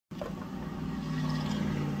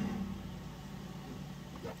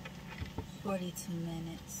42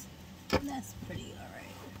 minutes. That's pretty alright.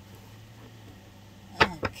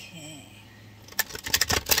 Okay.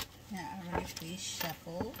 Now I already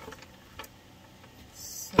reshuffled.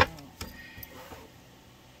 So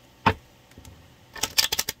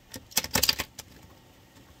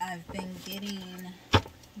I've been getting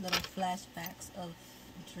little flashbacks of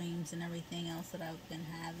dreams and everything else that I've been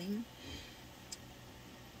having.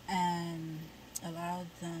 And a lot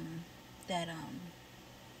of them that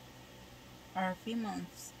are a few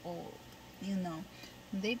months old,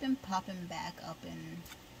 they've been popping back up in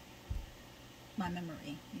my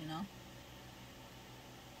memory,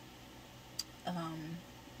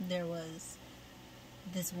 there was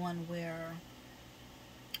this one where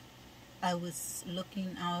I was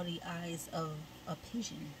looking out the eyes of a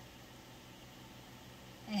pigeon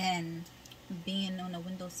and being on a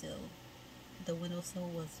windowsill. The windowsill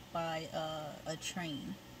was by a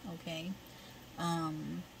train, okay?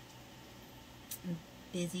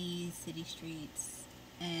 Busy city streets,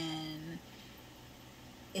 and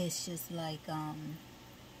it's just like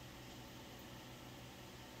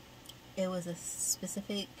it was a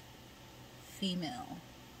specific female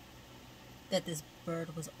that this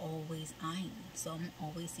bird was always eyeing. So I'm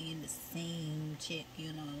always seeing the same chick,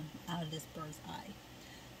 out of this bird's eye.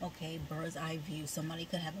 Okay, bird's eye view. Somebody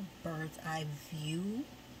could have a bird's eye view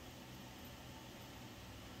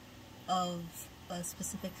of a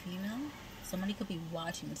specific female. Somebody could be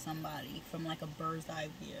watching somebody from like a bird's eye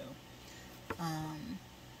view.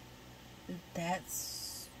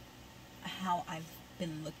 That's how I've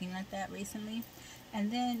been looking at that recently.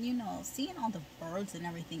 And then, seeing all the birds and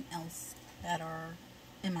everything else that are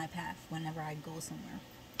in my path whenever I go somewhere,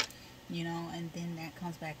 and then that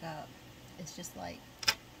comes back up. It's just like,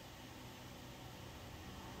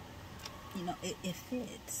 it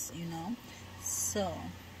fits, So,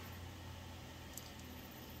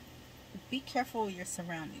 be careful with your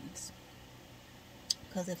surroundings.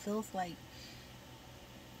 Because it feels like,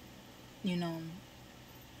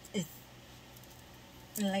 it's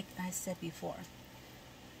like I said before.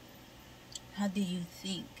 How do you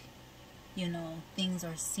think, things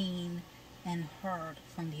are seen and heard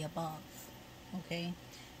from the above? Okay?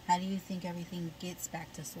 How do you think everything gets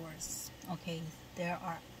back to source? Okay, there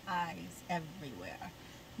are eyes everywhere.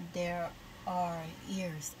 There are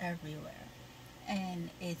ears everywhere. And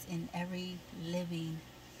it's in every living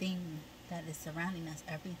thing that is surrounding us.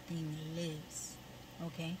 Everything lives.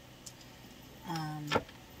 Okay?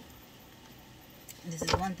 This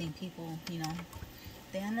is one thing people,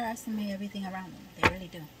 they underestimate everything around them. They really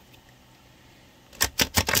do.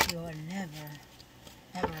 You're never,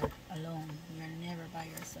 ever alone. You're never by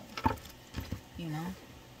yourself.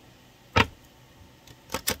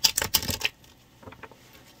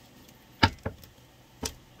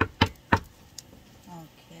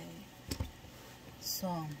 Okay.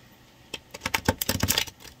 So,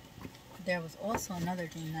 there was also another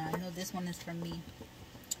dream. Now, I know this one is from me.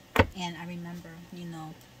 And I remember,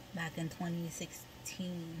 back in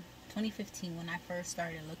 2015, when I first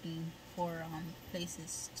started looking for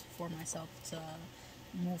places for myself to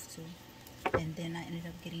move to, and then I ended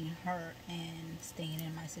up getting hurt and staying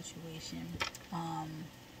in my situation.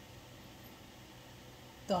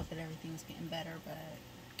 Thought that everything was getting better, but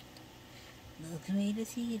looks can be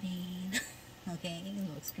deceiving. Okay,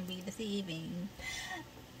 looks can be deceiving.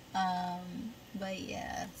 But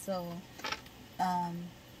yeah, so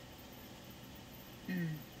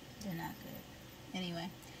they're not good.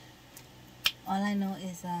 Anyway, all I know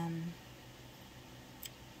is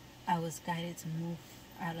I was guided to move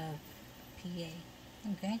out of PA.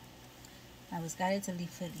 Okay, I was guided to leave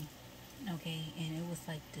Philly. Okay, and it was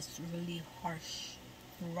like this really harsh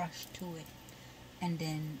rush to it, and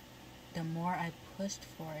then the more I pushed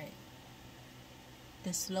for it,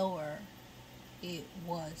 the slower it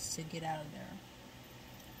was to get out of there.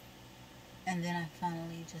 And then I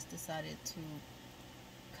finally just decided to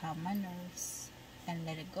calm my nerves and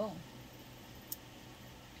let it go.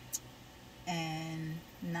 And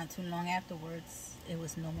not too long afterwards, it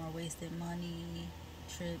was no more wasted money,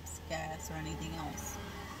 trips, gas, or anything else.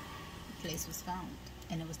 The place was found,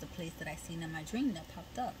 and it was the place that I seen in my dream that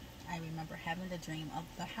popped up. I remember having the dream of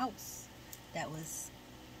the house that was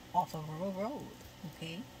off of a road,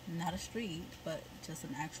 okay? Not a street, but just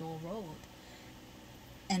an actual road.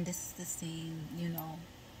 And this is the same,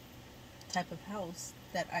 type of house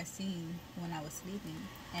that I seen when I was sleeping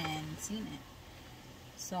and seen it.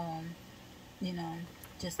 So,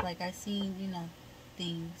 just like I seen,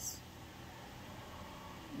 things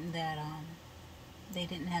that they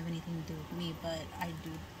didn't have anything to do with me, but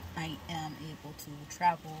I am able to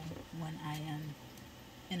travel when I am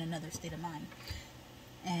in another state of mind.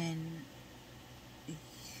 And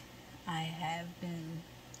I have been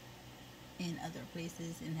in other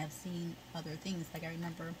places and have seen other things. Like I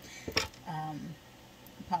remember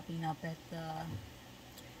popping up at the,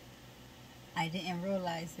 I didn't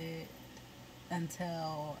realize it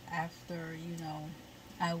until after,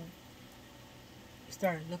 I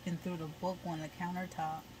started looking through the book on the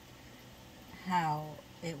countertop, how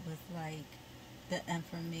it was like the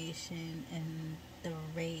information and the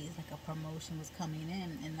raise, like a promotion was coming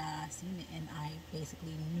in, and I seen it, and I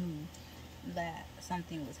basically knew that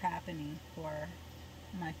something was happening for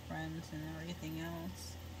my friends and everything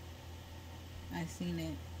else. I seen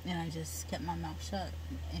it, and I just kept my mouth shut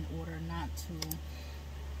in order not to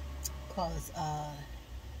cause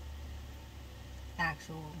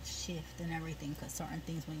actual shift and everything, because certain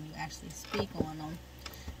things, when you actually speak on them,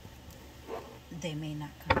 they may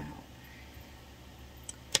not come out.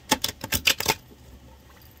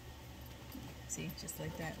 See, just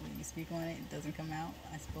like that, when you speak on it, it doesn't come out.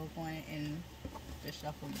 I spoke on it and the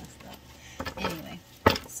shuffle messed up. Anyway,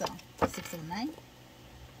 so 609.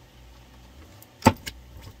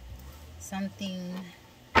 Something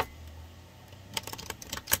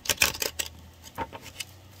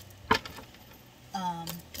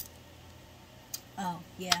oh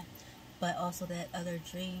yeah, but also that other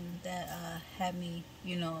dream that had me,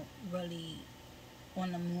 really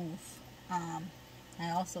on the move.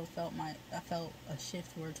 I also felt a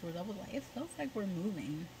shift towards I was like, it feels like we're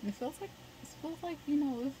moving. It feels like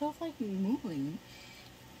moving.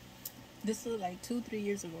 This was like 2-3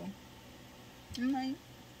 years ago. I'm like,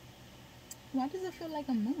 why does it feel like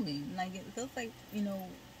I'm moving? Like, it feels like,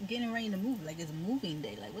 getting ready to move. Like, it's moving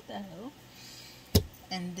day. Like, what the hell?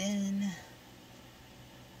 And then,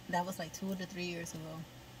 that was like 2 to 3 years ago.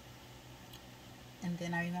 And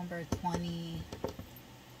then I remember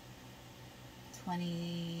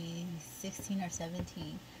 2016 or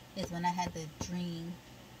 17 is when I had the dream.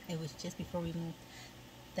 It was just before we moved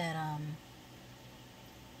that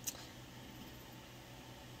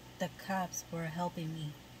the cops were helping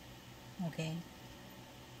me, okay?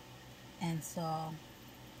 And so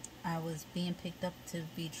I was being picked up to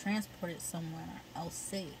be transported somewhere else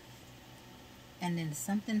safe. And then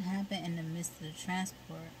something happened in the midst of the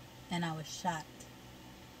transport, and I was shot,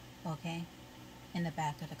 okay, in the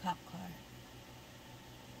back of the cop car.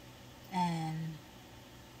 And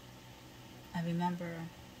I remember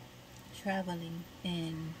traveling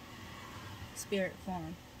in spirit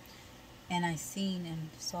form, and I seen and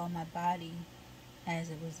saw my body as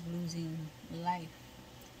it was losing life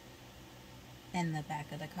in the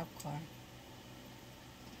back of the cop car.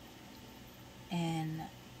 And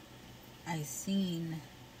I seen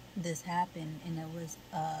this happen, and it was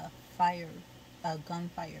a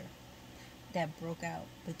gunfire that broke out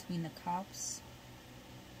between the cops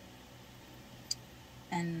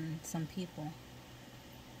and some people.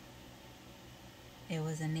 It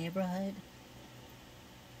was a neighborhood,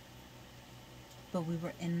 but we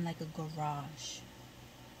were in like a garage.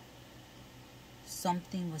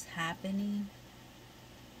 Something was happening.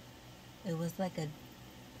 It was like a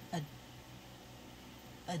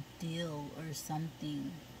deal or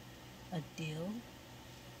something. A deal.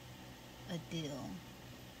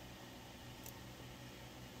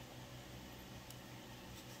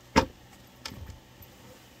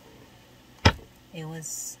 It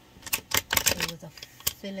was a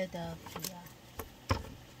Philadelphia.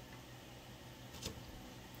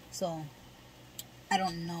 So I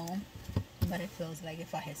don't know, but it feels like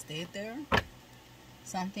if I had stayed there,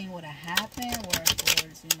 something would have happened, where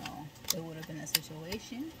afterwards, it would have been a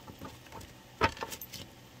situation.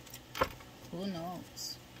 Who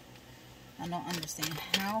knows? I don't understand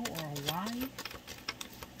how or why.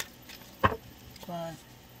 But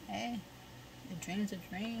hey, a dream's a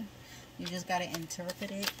dream. You just gotta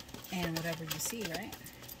interpret it and whatever you see, right?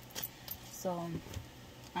 So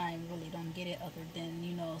I really don't get it, other than,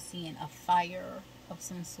 seeing a fire of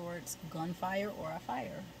some sorts, gunfire or a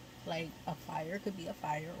fire. Like, a fire could be a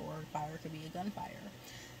fire, or a fire could be a gunfire.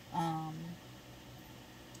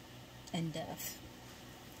 And death.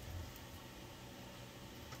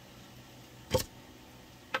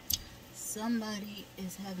 Somebody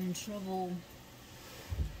is having trouble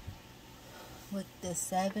with the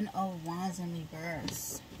 7 of Wands in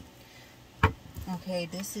reverse. Okay,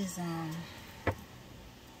 this is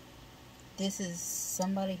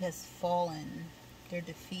somebody has fallen. They're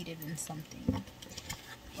defeated in something,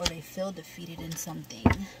 or they feel defeated in something.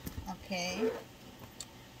 Okay,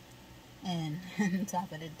 and on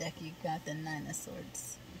top of the deck you got the 9 of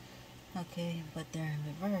Swords. Okay, but they're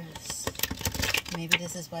in reverse. Maybe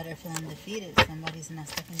this is why they're feeling defeated. Somebody's not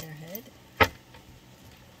stuck in their head.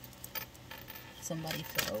 Somebody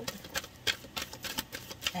failed.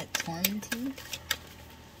 at tormenting?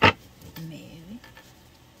 Maybe.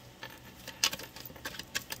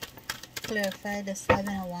 Clarify the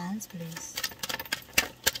Seven of Wands, please.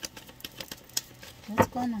 What's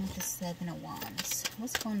going on with the Seven of Wands?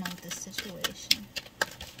 What's going on with this situation?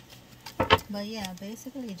 But yeah,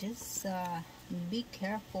 basically just be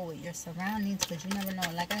careful with your surroundings, because you never know.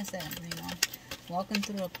 Like I said, you know, walking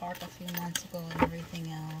through the park a few months ago and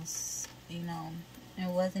everything else, you know, it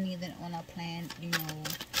wasn't even on a planned, you know,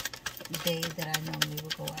 day that I normally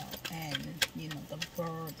would go out. And, you know, the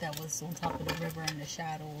bird that was on top of the river in the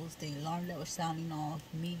shadows, the alarm that was sounding off,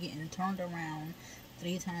 me getting turned around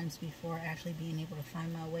 3 times before actually being able to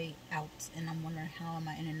find my way out. And I'm wondering, how am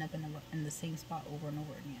I ending up in the same spot over and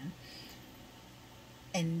over again?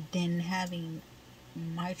 And then having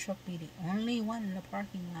my truck be the only one in the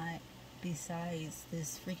parking lot besides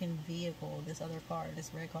this freaking vehicle, this other car,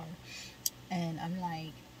 this red car. And I'm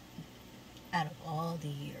like, out of all the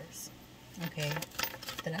years, okay,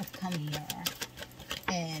 that I've come here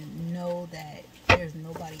and know that there's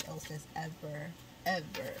nobody else that's ever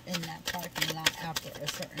in that parking lot after a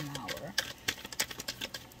certain hour.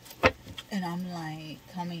 And I'm like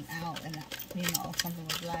coming out, and you know, something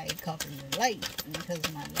was like, cover your light, because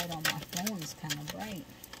my light on my phone is kind of bright.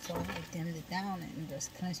 So I dimmed it down and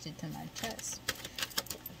just clenched it to my chest,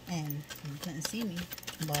 and you couldn't see me.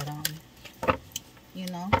 But you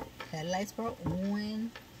know, headlights were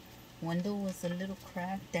on. Window was a little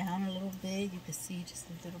cracked down a little bit. You could see just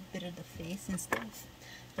a little bit of the face and stuff.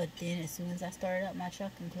 But then as soon as I started up my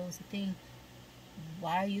truck and closed the thing,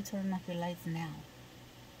 why are you turning off your lights now?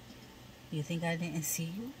 You think I didn't see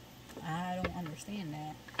you? I don't understand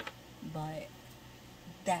that. But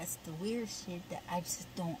that's the weird shit that I just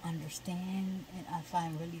don't understand, and I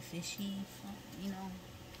find really fishy, you know.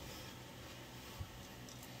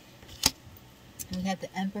 We have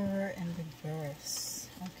the Emperor in reverse,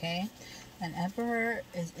 okay? An Emperor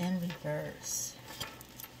is in reverse.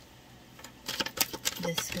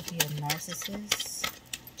 This could be a narcissist,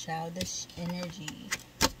 childish energy.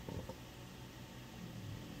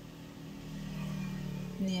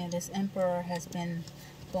 Yeah, this Emperor has been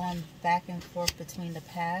going back and forth between the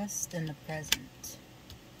past and the present,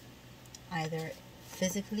 either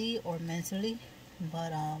physically or mentally.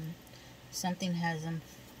 But something has him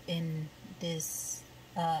in this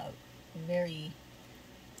very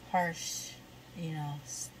harsh, you know,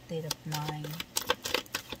 state of mind,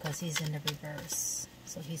 because he's in the reverse.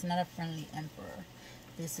 So he's not a friendly Emperor.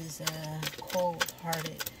 This is a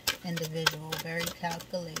cold-hearted individual, very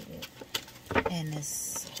calculated. And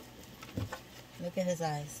this, look at his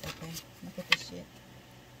eyes, okay? Look at this shit.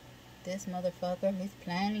 This motherfucker, he's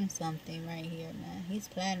planning something right here, man. He's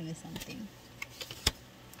planning something.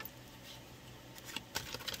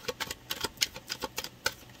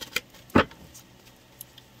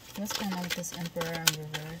 What's going on with this Emperor in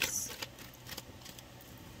reverse?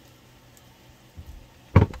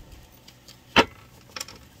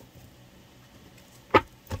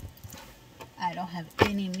 I don't have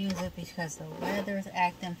any music because the weather is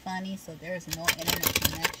acting funny, so there's no internet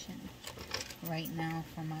connection right now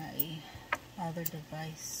for my other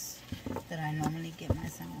device that I normally get my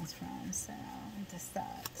sounds from. So it just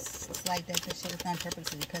sucks. It's like that this shit was done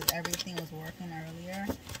purposely, because everything was working earlier,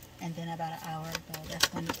 and then about an hour ago,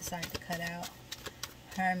 that's when it decided to cut out.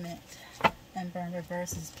 Hermit. Emperor in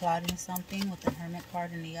reverse is plotting something with the Hermit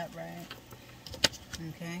card in the upright.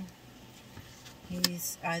 Okay.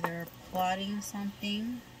 He's either plotting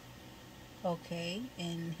something, okay,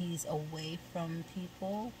 and he's away from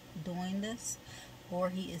people doing this, or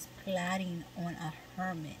he is plotting on a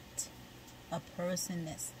hermit, a person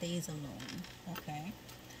that stays alone, okay?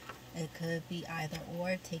 It could be either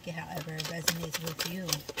or. Take it however it resonates with you,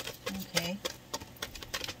 okay?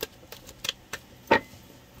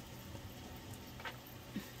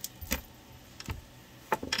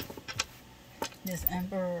 This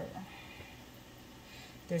Emperor,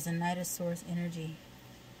 there's a Knight of Swords energy.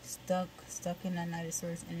 Stuck in that Knight of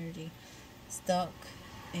Swords energy. Stuck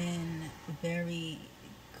in very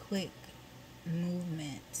quick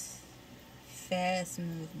movement. Fast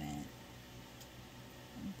movement.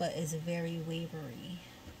 But is very wavery.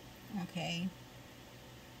 Okay?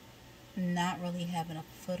 Not really having a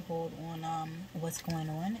foothold on what's going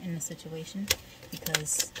on in the situation,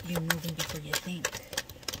 because you're moving before you think.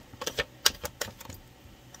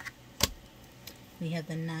 We have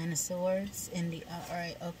the Nine of Swords in the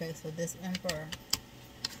upright. Okay, so this Emperor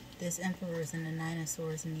is in the Nine of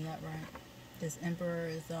Swords in the upright. This Emperor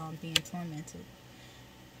is being tormented.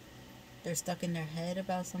 They're stuck in their head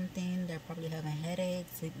about something. They're probably having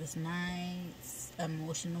headaches, sleepless nights,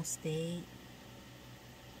 emotional state.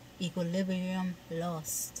 Equilibrium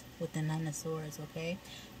lost with the Nine of Swords, okay?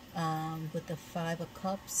 With the Five of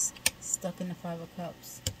Cups, stuck in the Five of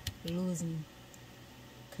Cups, losing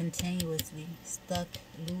continuously, stuck,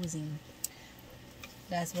 losing.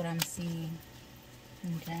 That's what I'm seeing,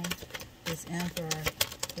 okay? This Emperor,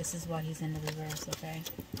 this is why he's in the reverse, okay?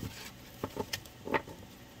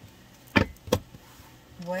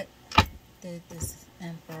 What did this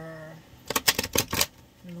Emperor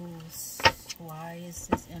lose? Why is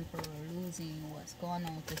this Emperor losing? What's going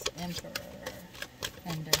on with this Emperor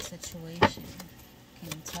and their situation? Can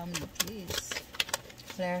you tell me, please?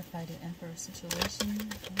 Clarify the Emperor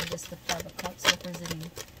situation. What is the Five of Cups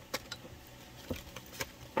representing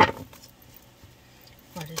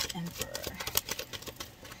for this Emperor?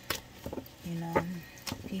 You know,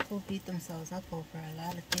 people beat themselves up over a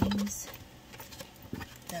lot of things.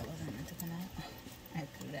 That wasn't meant to come out. I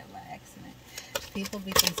threw that by accident. People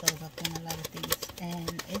beat themselves up on a lot of things,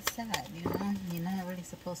 and it's sad, you know. You're not really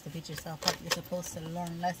supposed to beat yourself up. You're supposed to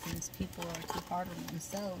learn lessons. People are too hard on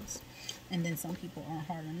themselves, and then some people aren't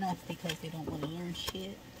hard enough because they don't want to learn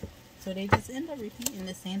shit. So they just end up repeating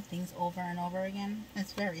the same things over and over again.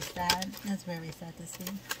 It's very sad. It's very sad to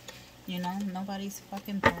see. You know, nobody's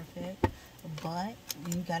fucking perfect, but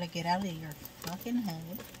you gotta get out of your fucking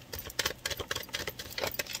head,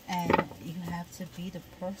 and you have to be the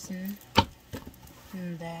person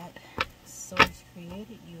that Source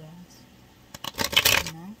created you as.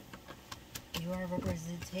 You know, you are a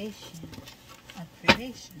representation of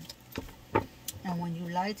creation, and when you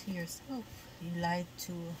lie to yourself, you lie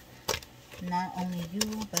to not only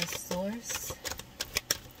you but Source.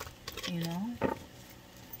 You know,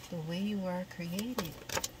 the way you were created,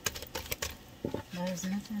 there's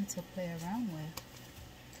nothing to play around with.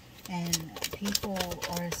 And people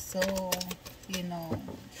are so, you know,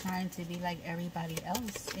 trying to be like everybody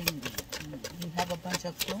else, and you have a bunch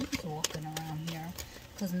of clones walking around here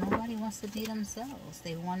because nobody wants to be themselves.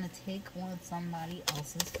 They want to take on somebody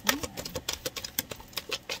else's form.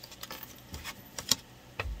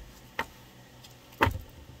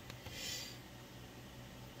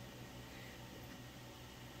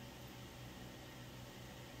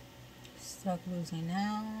 Stuck, losing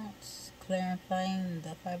out, clarifying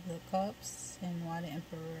the Five of the Cups, and why the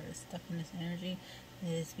Emperor is stuck in this energy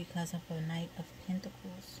is because of a Knight of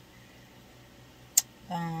Pentacles.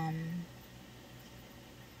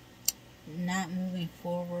 Not moving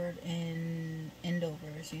forward in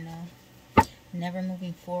endovers, you know. Never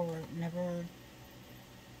moving forward, never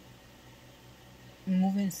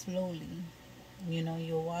moving slowly. You know,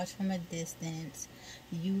 you'll watch from a distance.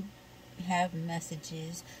 You have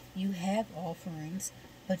messages, you have offerings,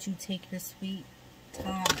 but you take your sweet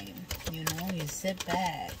time. You know, you sit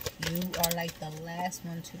back. You are like the last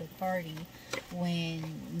one to the party when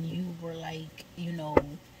you were like, you know,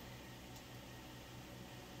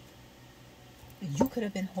 you could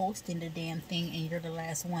have been hosting the damn thing and you're the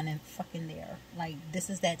last one and fucking there. Like, this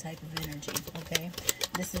is that type of energy, okay?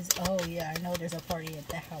 This is, oh yeah, I know there's a party at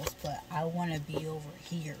the house, but I want to be over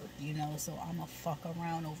here, you know, so I'm gonna fuck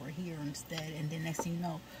around over here instead. And then next thing you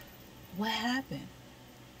know, what happened?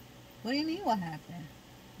 What do you mean what happened?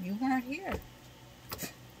 You weren't here.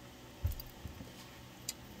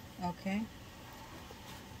 Okay.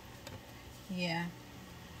 Yeah.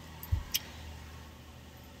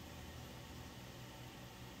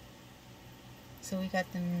 So we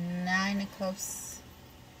got the Nine of Cups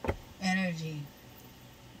energy.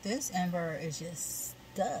 This Emperor is just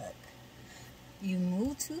stuck. You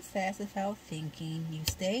move too fast without thinking. You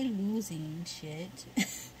stay losing shit.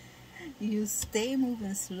 You stay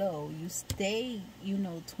moving slow. You stay, you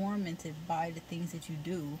know, tormented by the things that you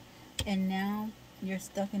do. And now you're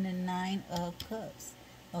stuck in the Nine of Cups.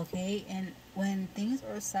 Okay? And when things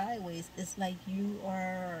are sideways, it's like you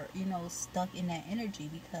are, you know, stuck in that energy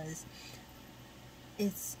because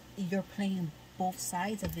you're playing both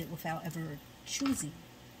sides of it without ever choosing.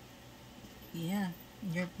 Yeah,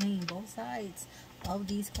 you're playing both sides of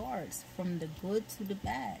these cards, from the good to the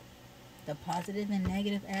bad, the positive and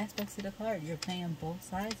negative aspects of the card. You're playing both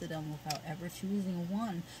sides of them without ever choosing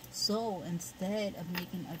one. So instead of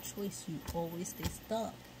making a choice, you always stay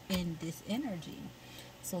stuck in this energy.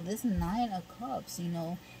 So this Nine of Cups, you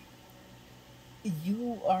know,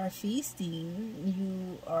 you are feasting,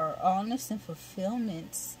 you are honest and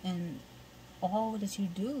fulfillment in all that you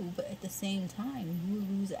do, but at the same time you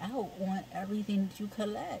lose out on everything that you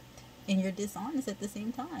collect, and you're dishonest at the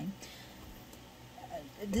same time.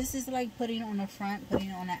 This is like putting on a front,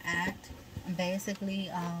 putting on an act. Basically,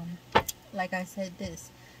 like I said, this,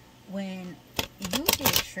 when you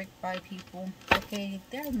get tricked by people, okay,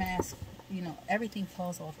 their mask, you know, everything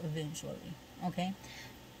falls off eventually, okay?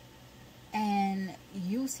 And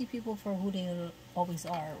you see people for who they always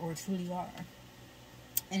are or truly are.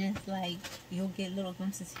 And it's like you'll get little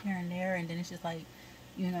glimpses here and there, and then it's just like,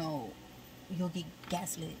 you know, you'll get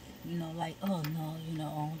gaslit. You know, like, oh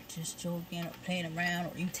no, just joking or playing around,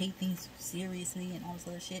 or you take things seriously and all this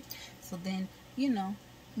other shit. So then,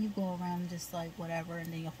 you go around just like whatever,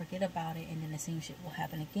 and then you'll forget about it, and then the same shit will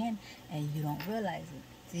happen again, and you don't realize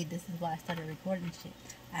it. See, this is why I started recording shit.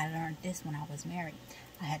 I learned this when I was married.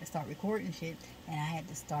 I had to start recording shit, and I had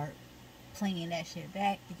to start playing that shit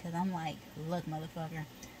back, because I'm like, look, motherfucker,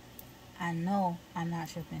 I know I'm not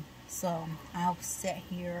tripping. So I'll sit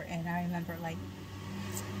here, and I remember, like,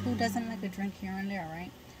 who doesn't like a drink here and there,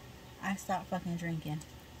 right? I stopped fucking drinking,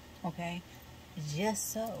 okay?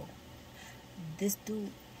 Just so this dude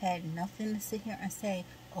had nothing to sit here and say,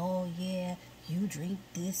 oh yeah, you drink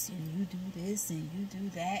this and you do this and you do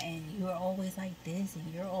that and you're always like this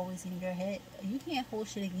and you're always in your head. You can't hold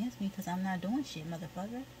shit against me because I'm not doing shit,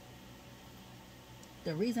 motherfucker.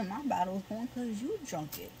 The reason my bottle is going because you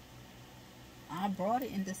drunk it. I brought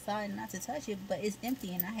it and decided not to touch it, but it's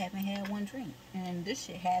empty and I haven't had one drink. And this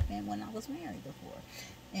shit happened when I was married before.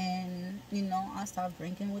 And, I stopped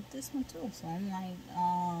drinking with this one too. So I'm like,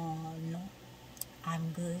 no,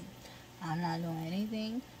 I'm good. I'm not doing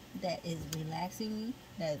anything that is relaxing me,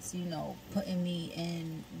 that's, putting me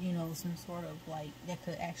in, some sort of like, that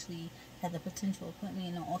could actually have the potential of putting me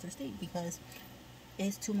in an altered state, because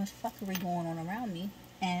it's too much fuckery going on around me,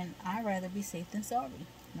 and I'd rather be safe than sorry.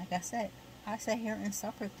 Like I said, I sat here and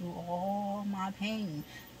suffered through all my pain,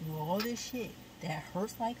 through all this shit that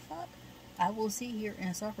hurts like fuck. I will sit here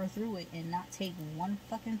and suffer through it and not take one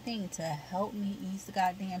fucking thing to help me ease the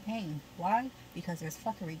goddamn pain. Why? Because there's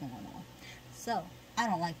fuckery going on. So, I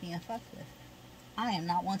don't like being fucked with. I am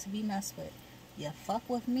not one to be messed with. You fuck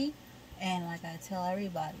with me, and like I tell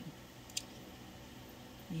everybody,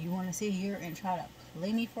 you want to sit here and try to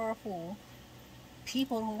play me for a fool.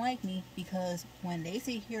 People don't like me because when they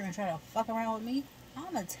sit here and try to fuck around with me,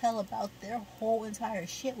 I'm going to tell about their whole entire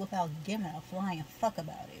shit without giving a flying fuck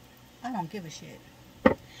about it. I don't give a shit.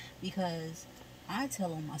 Because I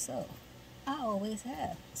tell on myself. I always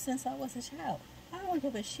have. Since I was a child. I don't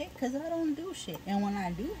give a shit because I don't do shit. And when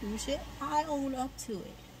I do shit, I own up to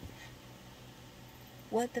it.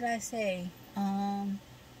 What did I say?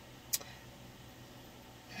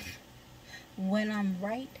 When I'm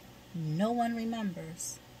right, no one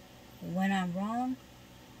remembers. When I'm wrong,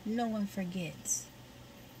 no one forgets.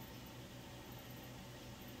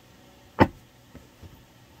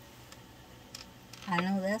 I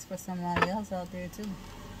know that's for somebody else out there too.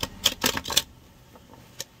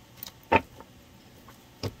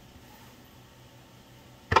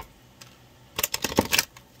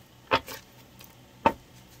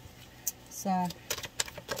 So,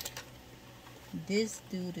 this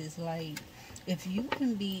dude is like, if you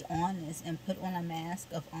can be honest and put on a mask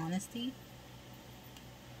of honesty,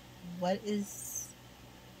 what's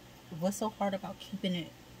so hard about keeping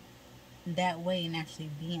it that way and actually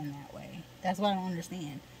being that way? That's what I don't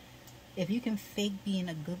understand. If you can fake being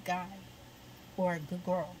a good guy or a good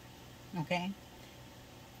girl, okay,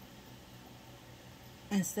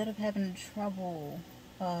 instead of having trouble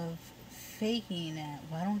of faking that,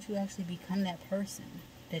 why don't you actually become that person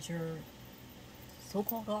that you're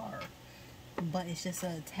so-called are? But it's just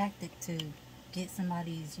a tactic to get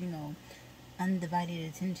somebody's, undivided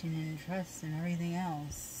attention and trust and everything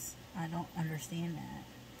else. I don't understand that.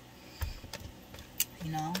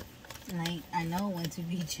 Like, I know when to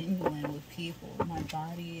be genuine with people. My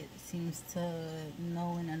body, it seems to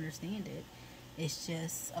know and understand it. It's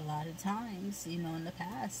just a lot of times, in the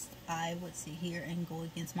past, I would sit here and go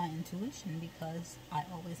against my intuition because I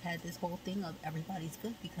always had this whole thing of everybody's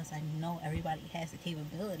good, because I know everybody has the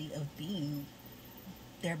capability of being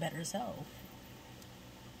their better self.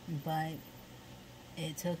 But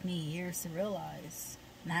it took me years to realize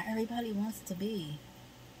not everybody wants to be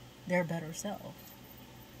their better self.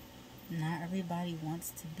 Not everybody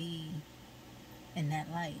wants to be in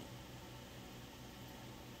that light.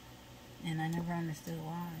 And I never understood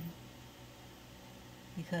why.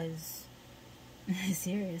 Because,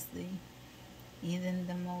 seriously, even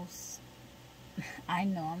the most... I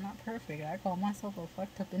know I'm not perfect. I call myself a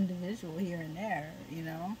fucked up individual here and there,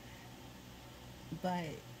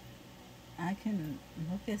 But I can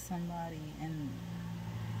look at somebody and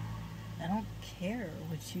I don't care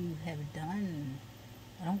what you have done.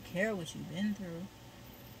 I don't care what you've been through.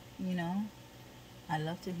 I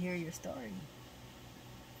love to hear your story.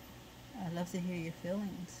 I love to hear your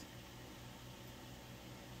feelings.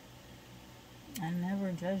 I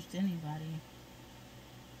never judged anybody.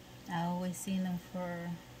 I always seen them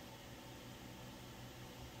for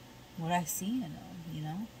what I see in them, you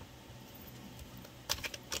know?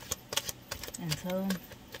 Until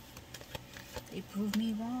they prove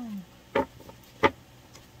me wrong.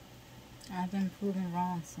 I've been proven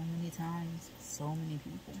wrong so many times, so many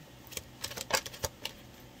people.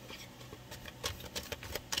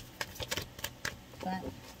 But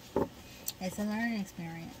it's a learning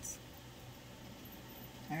experience.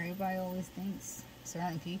 Everybody always thinks,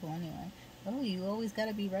 certain people anyway, oh, you always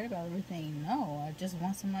gotta be right about everything. No, I just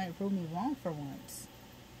want somebody to prove me wrong for once.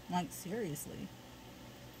 Like, seriously.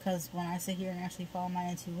 Because when I sit here and actually follow my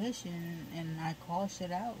intuition and I call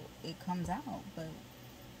shit out, it comes out. But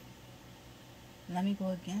let me go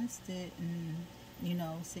against it and, you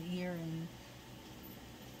know, sit here and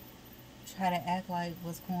try to act like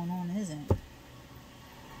what's going on isn't.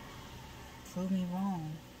 Prove me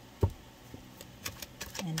wrong.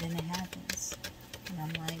 And then it happens. And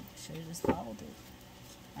I'm like, should have just followed it.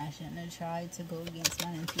 I shouldn't have tried to go against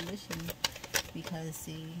my intuition. Because,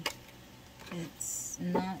 see, it's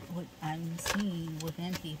not what I'm seeing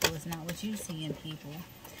within people. It's not what you see in people.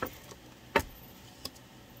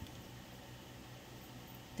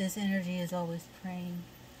 This energy is always praying.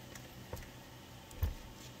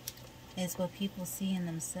 It's what people see in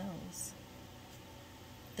themselves.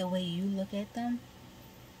 The way you look at them.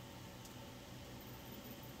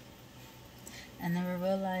 I never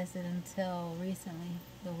realized it until recently.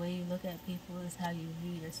 The way you look at people is how you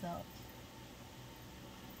view yourself.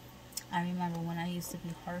 I remember when I used to be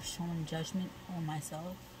harsh on judgment on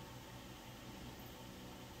myself.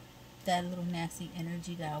 That little nasty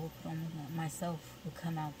energy that I would put on myself would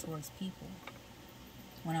come out towards people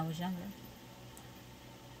when I was younger.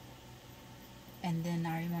 And then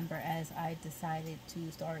I remember as I decided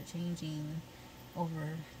to start changing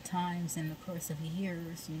over times in the course of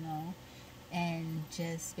years, you know, and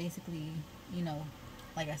just basically, you know,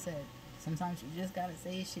 like I said, sometimes you just gotta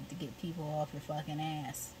say shit to get people off your fucking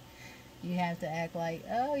ass. You have to act like,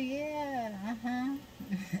 oh yeah,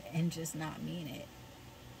 and just not mean it.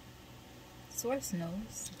 Source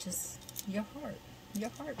knows, just your heart. Your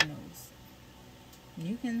heart knows.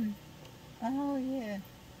 You can, oh yeah,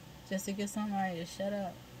 just to get somebody to shut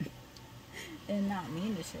up and not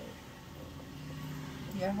mean the shit.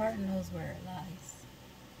 Your heart knows where it lies.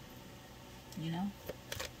 You know?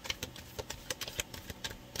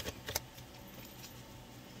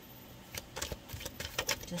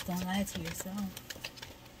 Just don't lie to yourself.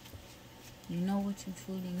 You know what you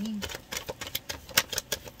truly mean.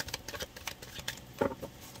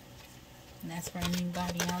 And that's for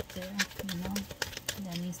anybody out there, you know,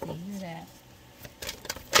 that needs to hear that.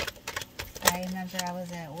 I remember I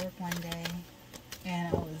was at work one day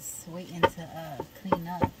and I was waiting to clean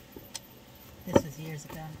up. This was years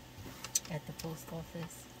ago at the post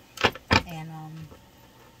office. And,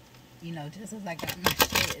 you know, just as I got my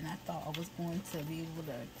shit and I thought I was going to be able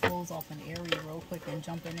to close off an area real quick and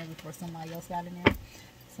jump in there before somebody else got in there,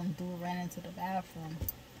 some dude ran into the bathroom.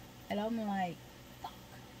 And I'm like, fuck.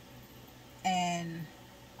 And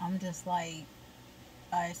I'm just like,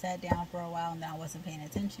 I sat down for a while and then I wasn't paying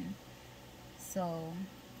attention. So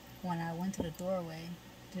when I went to the doorway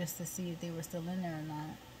just to see if they were still in there or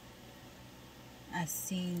not, I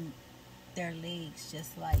seen their legs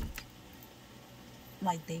just like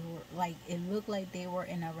they were, like, it looked like they were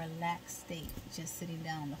in a relaxed state, just sitting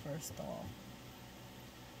down on the first stall.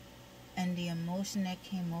 And the emotion that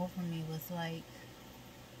came over me was like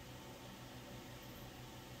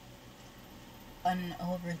an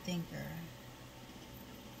overthinker.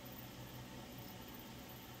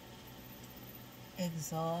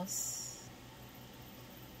 Exhausts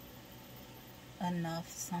enough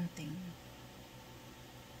something.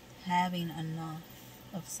 Having enough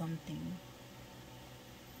of something.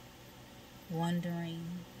 Wondering.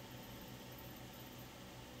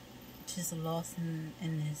 Just lost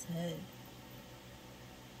in his head.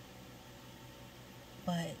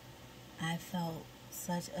 But I felt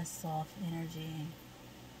such a soft energy.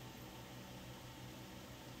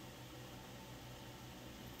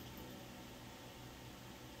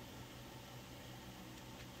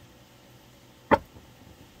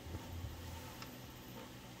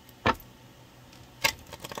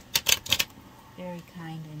 Very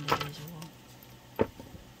kind individual.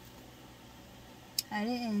 I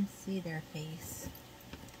didn't see their face,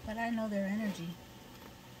 but I know their energy.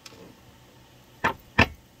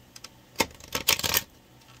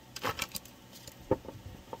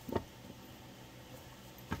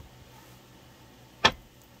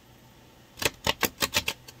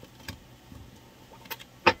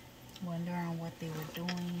 Wondering what they were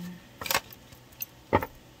doing.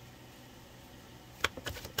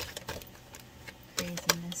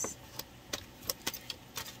 Craziness.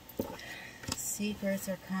 secrets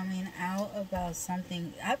are coming out about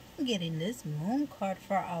something. I've been getting this moon card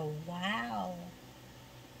for a while.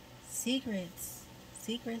 Secrets.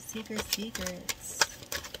 Secrets, secrets, secrets.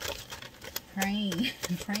 Praying.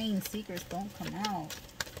 Praying secrets don't come out.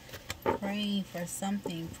 Praying for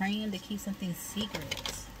something. Praying to keep something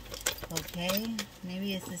secret. Okay?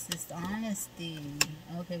 Maybe it's just this honesty.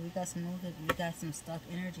 Okay, we got some stuck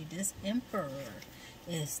energy. This Emperor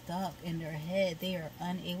is stuck in their head. They are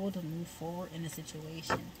unable to move forward in a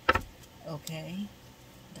situation. Okay?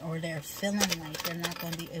 Or they're feeling like they're not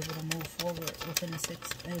going to be able to move forward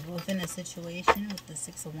within a situation with the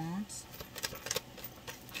Six of Wands.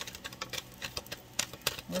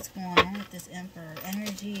 What's going on with this Emperor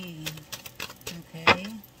energy? Okay?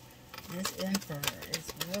 This Emperor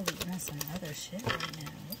is really on some other shit right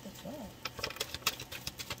now. What the fuck?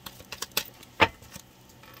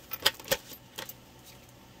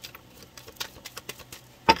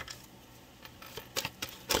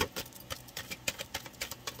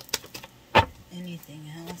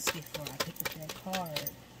 Anything else before I pick up that card?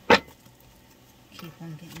 Keep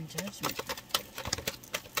on getting judgment.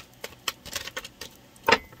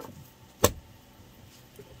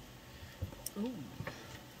 Ooh.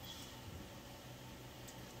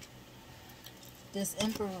 This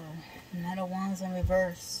Emperor, Knight of Wands in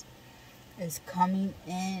reverse, is coming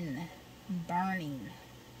in burning.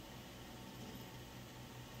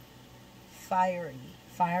 Fiery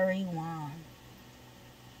wand.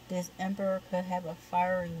 This Emperor could have a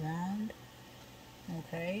fiery wand.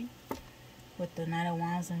 Okay. With the Knight of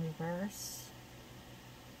Wands in reverse.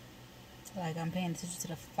 Like I'm paying attention to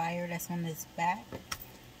the fire that's on his back.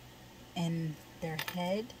 And their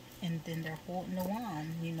head. And then they're holding the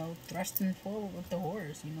wand. You know, thrusting forward with the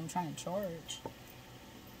horse. You know, trying to charge.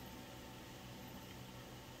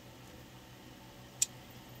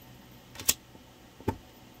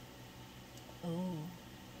 Ooh.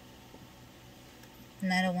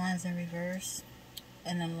 Knight of Wands in reverse.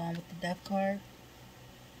 And along with the Death card.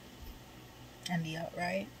 And the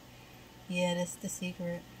upright. Yeah, that's the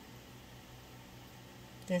secret.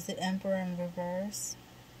 There's the Emperor in reverse.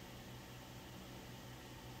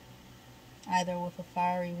 Either with a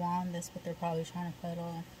fiery wand, that's what they're probably trying to cut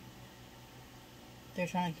off. They're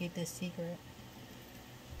trying to keep this secret.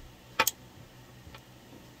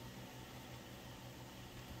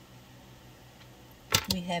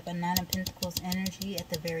 We have a Nine of Pentacles energy at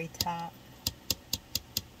the very top.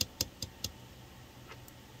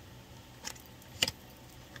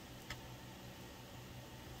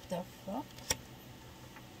 The fuck?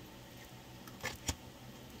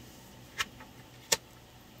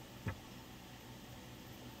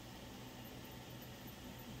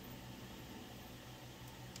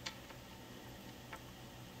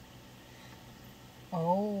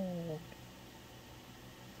 Oh.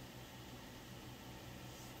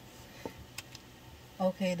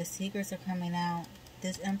 Okay, the secrets are coming out.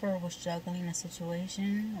 This Emperor was juggling a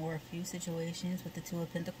situation or a few situations with the Two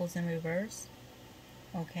of Pentacles in reverse.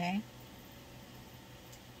 Okay.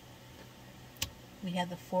 We have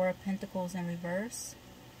the Four of Pentacles in reverse.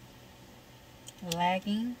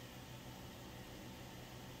 Lagging.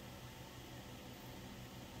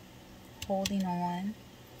 Holding on.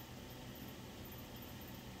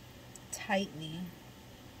 Tightly.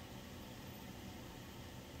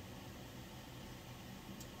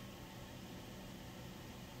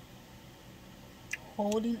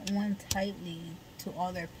 Holding on tightly to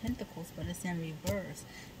all their pentacles, but it's in reverse.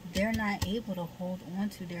 They're not able to hold on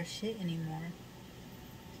to their shit anymore.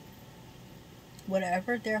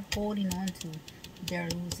 Whatever they're holding on to, they're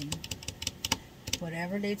losing.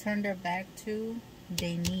 Whatever they turn their back to,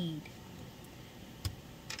 they need.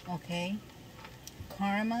 Okay?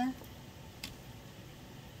 Karma.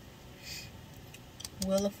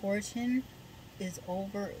 Wheel of Fortune is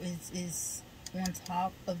on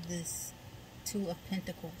top of this Two of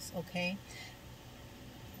Pentacles, okay?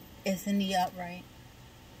 It's in the upright.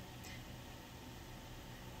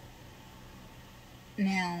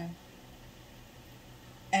 Now,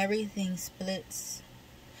 everything splits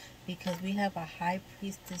because we have a High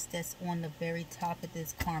Priestess that's on the very top of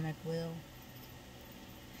this karmic wheel.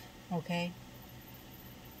 Okay?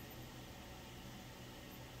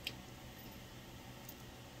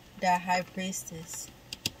 That High Priestess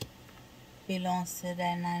belongs to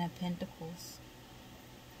that Nine of Pentacles.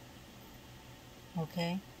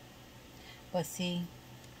 Okay? But see,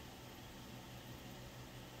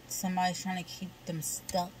 somebody's trying to keep them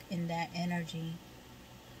stuck in that energy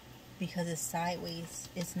because it's sideways,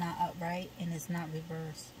 it's not upright, and it's not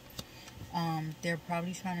reverse. They're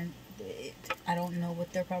probably trying to, I don't know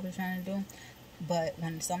what they're probably trying to do, But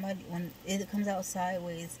when it comes out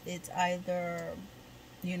sideways, it's either,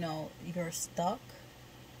 you're stuck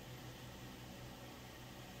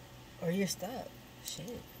or you're stuck.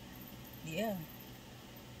 Shit. Yeah.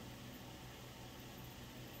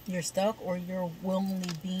 You're stuck or you're willingly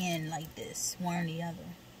being like this, one or the other.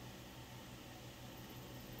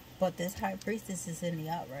 But this high priestess is in the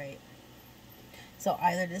upright. So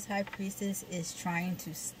either this high priestess is trying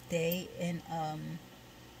to stay in,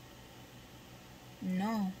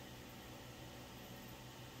 no.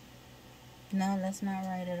 No, that's not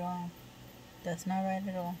right at all. That's not right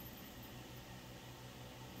at all.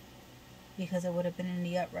 Because it would have been in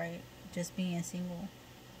the upright, just being single.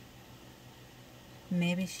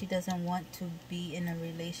 Maybe she doesn't want to be in a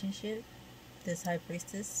relationship. This high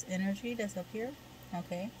priestess energy that's up here.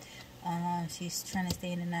 Okay. She's trying to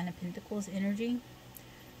stay in the Nine of Pentacles energy.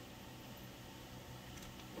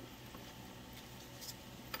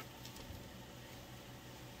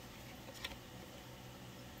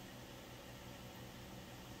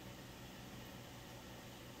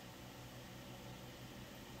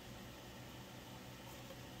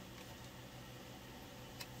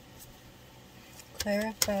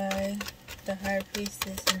 Clarify the high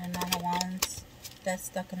priestess and the Nine of Wands that's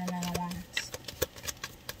stuck in the Nine of Wands.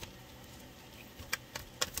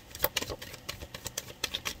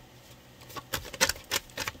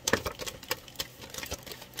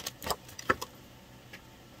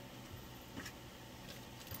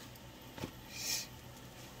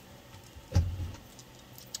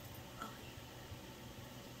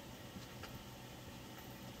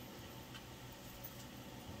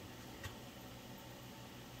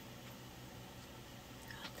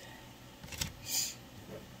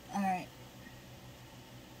 Alright.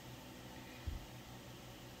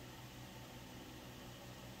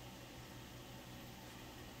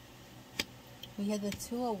 We had the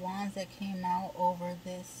Two of Wands that came out over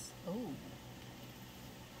this. Oh.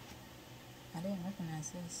 I didn't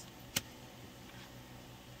recognize this.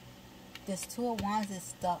 This Two of Wands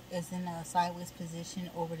is in a sideways position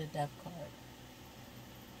over the Death card.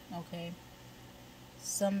 Okay.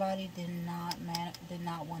 Somebody did not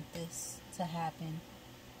want this to happen,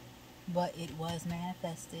 but it was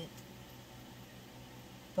manifested.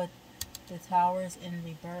 But the Tower is in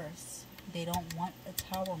reverse. They don't want a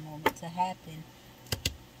Tower moment to happen.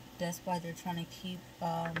 That's why they're trying to keep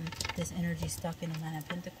this energy stuck in the Nine of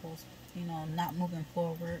Pentacles. Not moving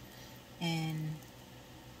forward and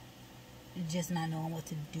just not knowing what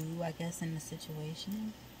to do, I guess, in the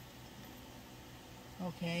situation.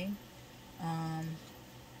 Okay.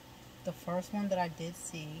 The first one that I did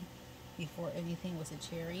see before anything was a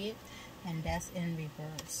Chariot, and that's in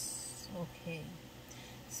reverse. Okay.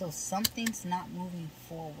 So something's not moving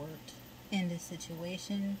forward in this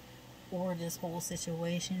situation, or this whole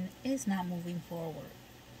situation is not moving forward.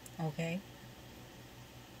 Okay.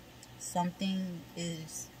 Something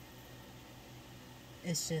is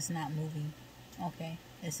just not moving. Okay.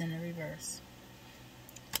 It's in the reverse.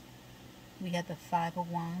 We have the Five of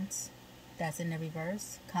Wands. That's in the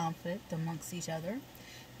reverse. Conflict amongst each other.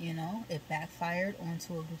 It backfired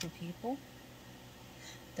onto a group of people.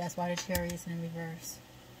 That's why the Chariot is in reverse.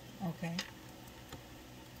 Okay.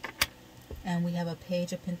 And we have a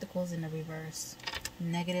Page of Pentacles in the reverse.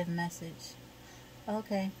 Negative message.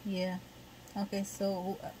 Okay, yeah. Okay,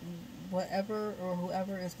 so whatever or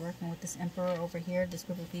whoever is working with this Emperor over here, this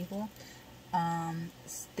group of people,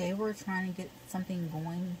 they were trying to get something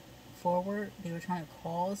going forward. They were trying to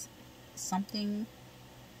cause something.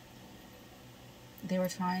 They were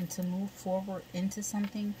trying to move forward into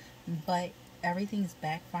something, but everything's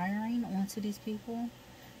backfiring onto these people.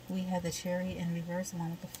 We have the Chariot in reverse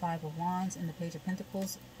along with the Five of Wands and the Page of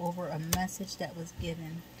Pentacles over a message that was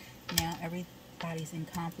given. Now everybody's in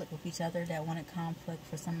conflict with each other that wanted conflict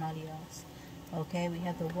for somebody else. Okay, we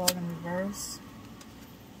have the World in reverse.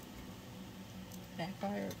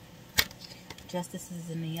 Backfired. Justice is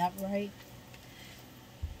in the upright.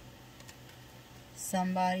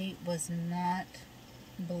 Somebody was not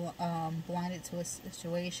blinded to a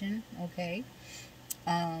situation. Okay.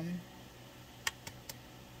 And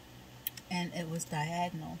it was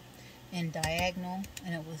diagonal. And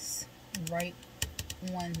it was right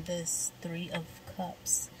on this Three of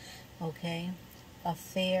Cups. Okay.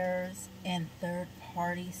 Affairs and third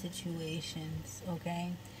party situations.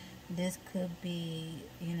 Okay. This could be,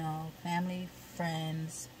 family,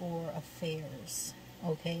 friends, or affairs.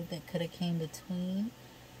 Okay, that could have came between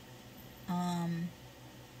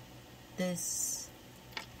this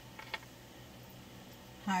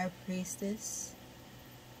High Priestess.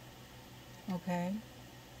 Okay.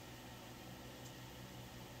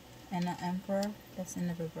 And the Emperor that's in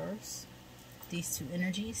the reverse. these two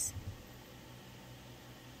energies.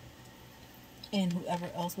 And whoever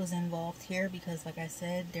else was involved here, because like I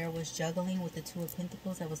said, there was juggling with the Two of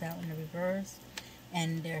Pentacles that was out in the reverse.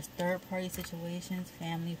 And there's third party situations,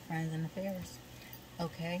 family, friends, and affairs.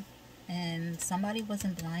 Okay? And somebody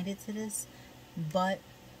wasn't blinded to this, but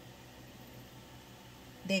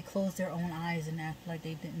they closed their own eyes and act like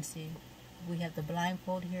they didn't see. We have the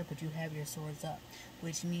blindfold here, but you have your swords up,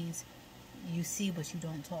 which means you see but you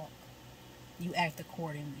don't talk. You act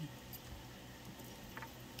accordingly.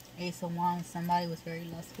 Ace of Wands, somebody was very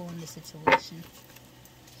lustful in this situation.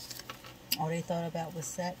 All they thought about was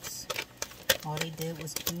sex. All they did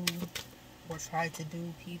was do or try to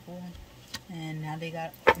do people. And now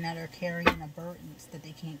they're carrying a burden that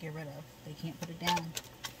they can't get rid of. They can't put it down.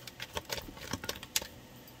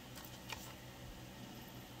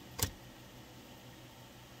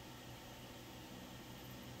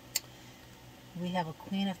 We have a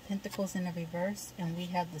Queen of Pentacles in the reverse, and we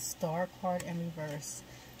have the Star card in reverse.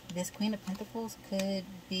 This Queen of Pentacles could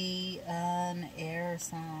be an air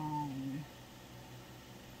sign.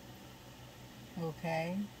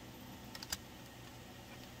 Okay.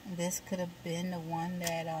 This could have been the one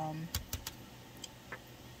that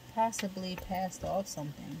possibly passed off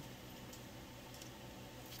something.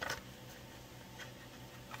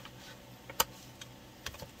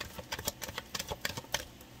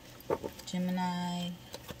 Gemini,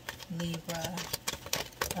 Libra,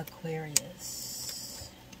 Aquarius.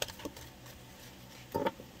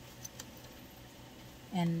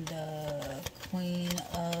 And the Queen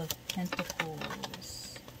of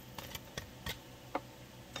Pentacles.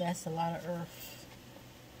 That's a lot of earth.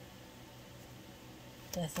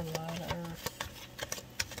 That's a lot of earth.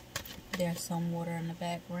 There's some water in the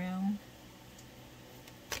background.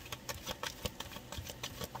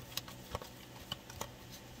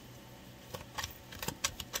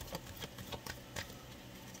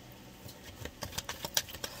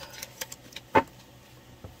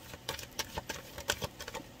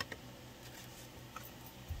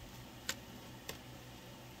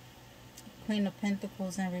 Queen of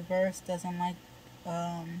Pentacles in reverse doesn't like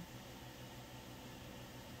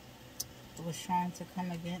was trying to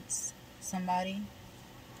come against somebody,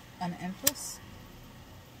 an Empress.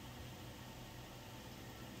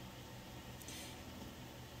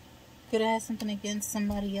 Could have had something against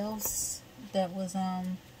somebody else that was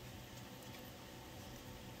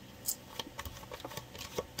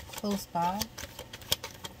close by,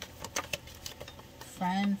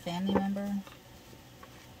 friend, family member.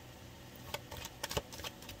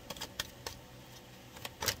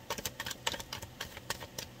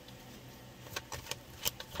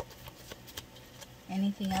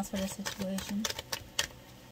 Anything else for this situation?